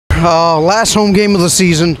last home game of the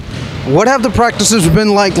season. What have the practices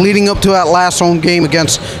been like leading up to that last home game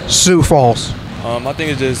against Sioux Falls? I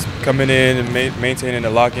think it's just coming in and maintaining the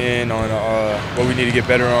lock-in on what we need to get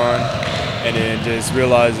better on, and then just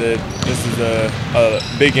realize that this is a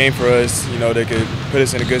big game for us, you know, that could put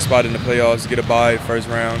us in a good spot in the playoffs, get a bye first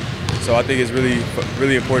round. So I think it's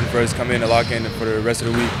really important for us to come in and lock in for the rest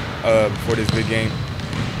of the week before this big game.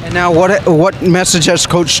 And now what message has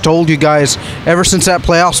Coach told you guys ever since that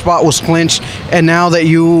playoff spot was clinched, and now that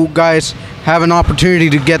you guys have an opportunity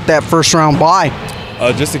to get that first round bye?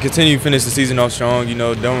 Just to continue to finish the season off strong, you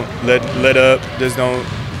know, don't let up, just don't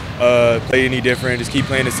play any different, just keep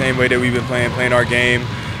playing the same way that we've been playing our game,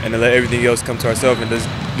 and to let everything else come to ourselves and just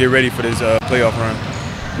get ready for this playoff run.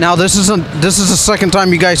 Now this is the second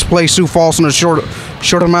time you guys play Sioux Falls in a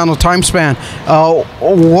short amount of time span.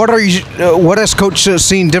 What has Coach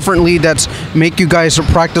seen differently that's make you guys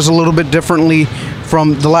practice a little bit differently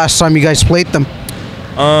from the last time you guys played them?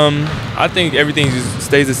 I think everything just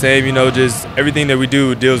stays the same. You know, just everything that we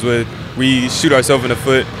do deals with. We shoot ourselves in the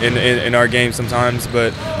foot in our game sometimes,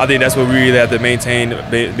 but I think that's what we really have to maintain,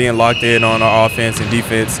 being locked in on our offense and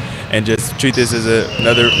defense, and just treat this as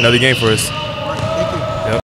another game for us.